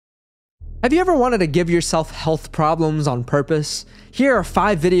Have you ever wanted to give yourself health problems on purpose? Here are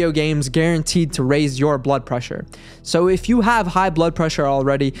 5 video games guaranteed to raise your blood pressure. So if you have high blood pressure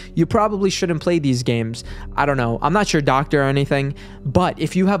already, you probably shouldn't play these games. I don't know, I'm not your doctor or anything, but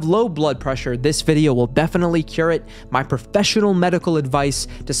if you have low blood pressure, this video will definitely cure it. My professional medical advice,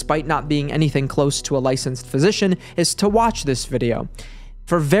 despite not being anything close to a licensed physician, is to watch this video.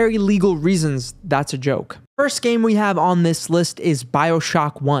 For very legal reasons, that's a joke. First game we have on this list is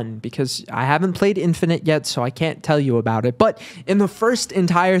BioShock 1, because I haven't played Infinite yet, so I can't tell you about it. But in the first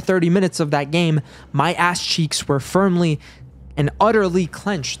entire 30 minutes of that game, my ass cheeks were firmly and utterly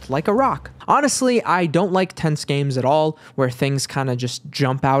clenched like a rock. Honestly, I don't like tense games at all, where things kind of just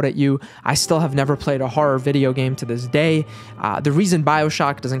jump out at you. I still have never played a horror video game to this day. The reason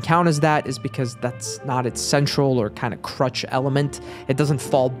BioShock doesn't count as that is because that's not its central or kind of crutch element. It doesn't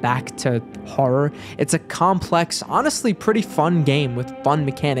fall back to horror. It's a complex, honestly pretty fun game with fun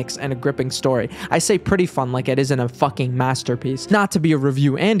mechanics and a gripping story. I say pretty fun like it isn't a fucking masterpiece. Not to be a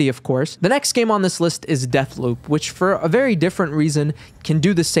review Andy, of course. The next game on this list is Deathloop, which for a very different reason can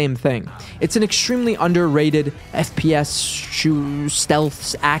do the same thing. It's an extremely underrated FPS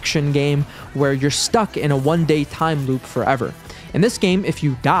stealth action game where you're stuck in a one-day time loop forever. In this game, if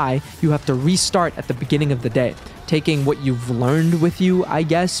you die, you have to restart at the beginning of the day, taking what you've learned with you, I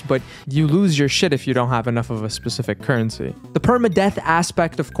guess, but you lose your shit if you don't have enough of a specific currency. The permadeath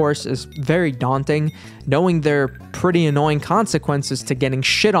aspect, of course, is very daunting. Knowing there are pretty annoying consequences to getting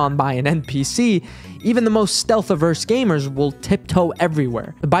shit on by an NPC, even the most stealth-averse gamers will tiptoe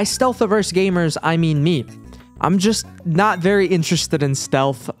everywhere. By stealth-averse gamers, I mean me. I'm just not very interested in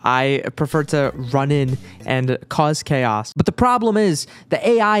stealth. I prefer to run in and cause chaos. But the problem is, the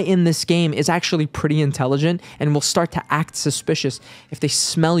AI in this game is actually pretty intelligent and will start to act suspicious if they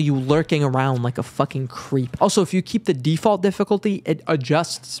smell you lurking around like a fucking creep. Also, if you keep the default difficulty, it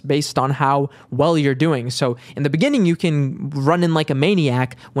adjusts based on how well you're doing. So in the beginning, you can run in like a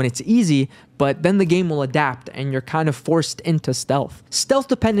maniac when it's easy, but then the game will adapt and you're kind of forced into stealth.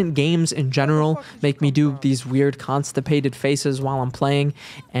 Stealth-dependent games in general make me do these weird constipated faces while I'm playing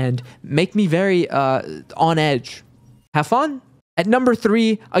and make me very on edge. Have fun? At number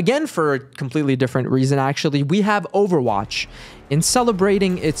 3, again for a completely different reason actually, we have Overwatch. In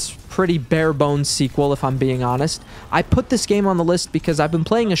celebrating its pretty bare bones sequel, if I'm being honest, I put this game on the list because I've been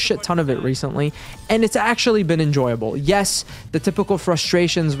playing a shit ton of it recently, and it's actually been enjoyable. Yes, the typical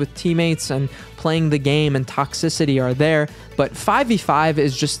frustrations with teammates and playing the game and toxicity are there, but 5v5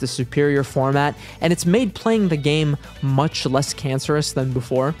 is just the superior format, and it's made playing the game much less cancerous than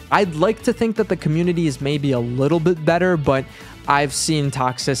before. I'd like to think that the community is maybe a little bit better, but I've seen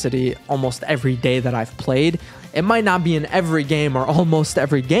toxicity almost every day that I've played. It might not be in every game or almost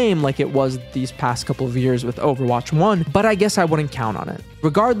every game like it was these past couple of years with Overwatch 1, but I guess I wouldn't count on it.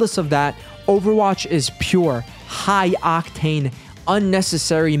 Regardless of that, Overwatch is pure, high-octane,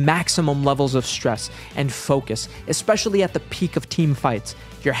 unnecessary maximum levels of stress and focus, especially at the peak of team fights.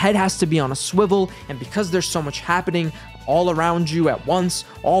 Your head has to be on a swivel, and because there's so much happening all around you at once,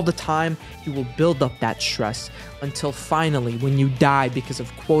 all the time, you will build up that stress until finally, when you die because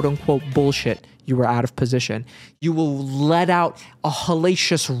of quote-unquote bullshit, you were out of position, you will let out a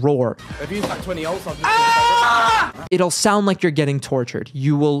hellacious roar. I've used like 20 ults. It'll sound like you're getting tortured.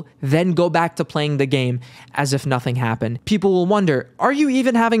 You will then go back to playing the game as if nothing happened. People will wonder, are you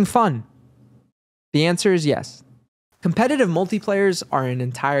even having fun? The answer is yes. Competitive multiplayers are an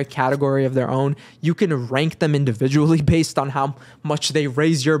entire category of their own. You can rank them individually based on how much they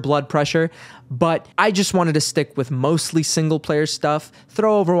raise your blood pressure, but I just wanted to stick with mostly single player stuff.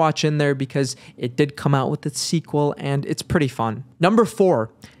 Throw Overwatch in there because it did come out with its sequel and it's pretty fun. Number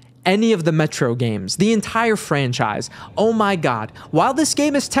 4. Any of the Metro games, the entire franchise. Oh my god, while this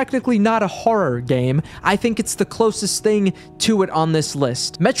game is technically not a horror game, I think it's the closest thing to it on this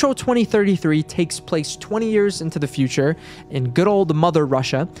list. Metro 2033 takes place 20 years into the future in good old Mother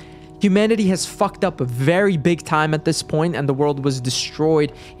Russia. Humanity has fucked up very big time at this point, and the world was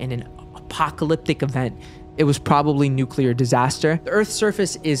destroyed in an apocalyptic event. It was probably nuclear disaster. The Earth's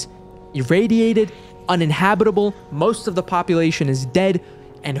surface is irradiated, uninhabitable, most of the population is dead,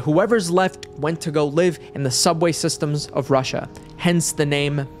 and whoever's left went to go live in the subway systems of Russia, hence the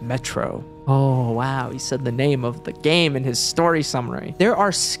name Metro. Oh wow, he said the name of the game in his story summary. There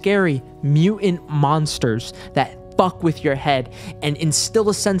are scary mutant monsters that fuck with your head and instill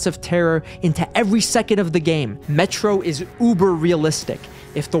a sense of terror into every second of the game. Metro is uber realistic.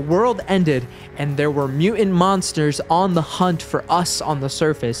 If the world ended and there were mutant monsters on the hunt for us on the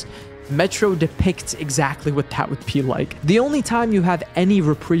surface, Metro depicts exactly what that would be like. The only time you have any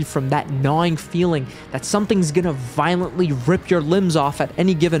reprieve from that gnawing feeling that something's gonna violently rip your limbs off at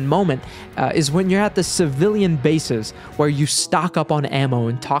any given moment is when you're at the civilian bases where you stock up on ammo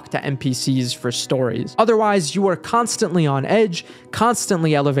and talk to NPCs for stories. Otherwise, you are constantly on edge,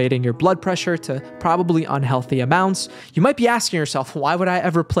 constantly elevating your blood pressure to probably unhealthy amounts. You might be asking yourself, why would I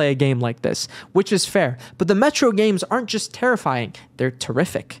ever play a game like this? Which is fair, but the Metro games aren't just terrifying, they're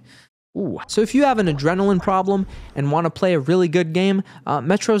terrific. Ooh. So if you have an adrenaline problem and want to play a really good game,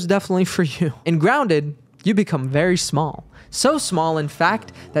 Metro's definitely for you. In Grounded, you become very small. So small, in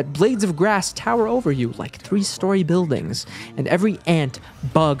fact, that blades of grass tower over you like 3-story buildings, and every ant,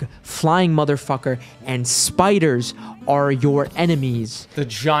 bug, flying motherfucker, and spiders are your enemies. The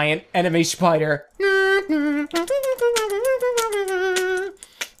giant enemy spider.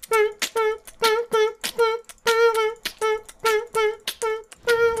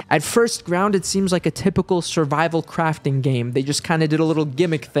 At first, Grounded seems like a typical survival crafting game. They just kind of did a little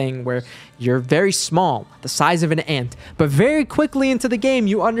gimmick thing where you're very small, the size of an ant. But very quickly into the game,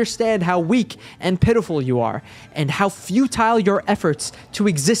 you understand how weak and pitiful you are, and how futile your efforts to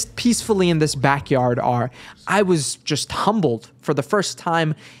exist peacefully in this backyard are. I was just humbled for the first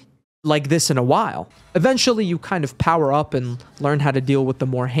time like this in a while. Eventually, you kind of power up and learn how to deal with the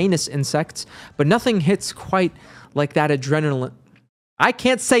more heinous insects, but nothing hits quite like that adrenaline. I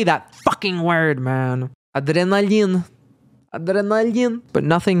can't say that fucking word, man. Adrenaline. Adrenaline. But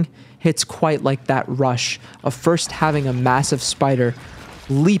nothing hits quite like that rush of first having a massive spider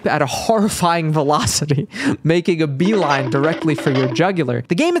leap at a horrifying velocity, making a beeline directly for your jugular.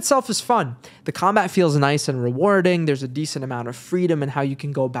 The game itself is fun. The combat feels nice and rewarding. There's a decent amount of freedom in how you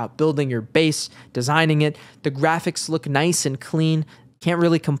can go about building your base, designing it. The graphics look nice and clean. Can't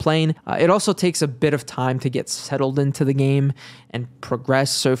really complain. It also takes a bit of time to get settled into the game and progress.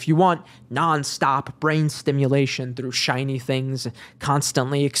 So if you want non-stop brain stimulation through shiny things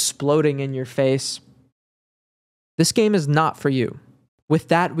constantly exploding in your face, this game is not for you. With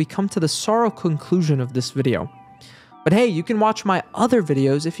that, we come to the sorrow conclusion of this video. But hey, you can watch my other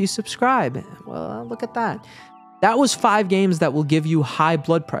videos if you subscribe. Well, look at that. That was 5 games that will give you high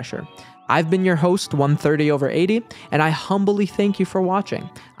blood pressure. I've been your host, 130/80, and I humbly thank you for watching.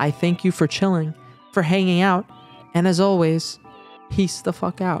 I thank you for chilling, for hanging out, and as always, peace the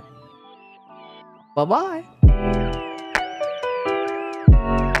fuck out. Bye-bye.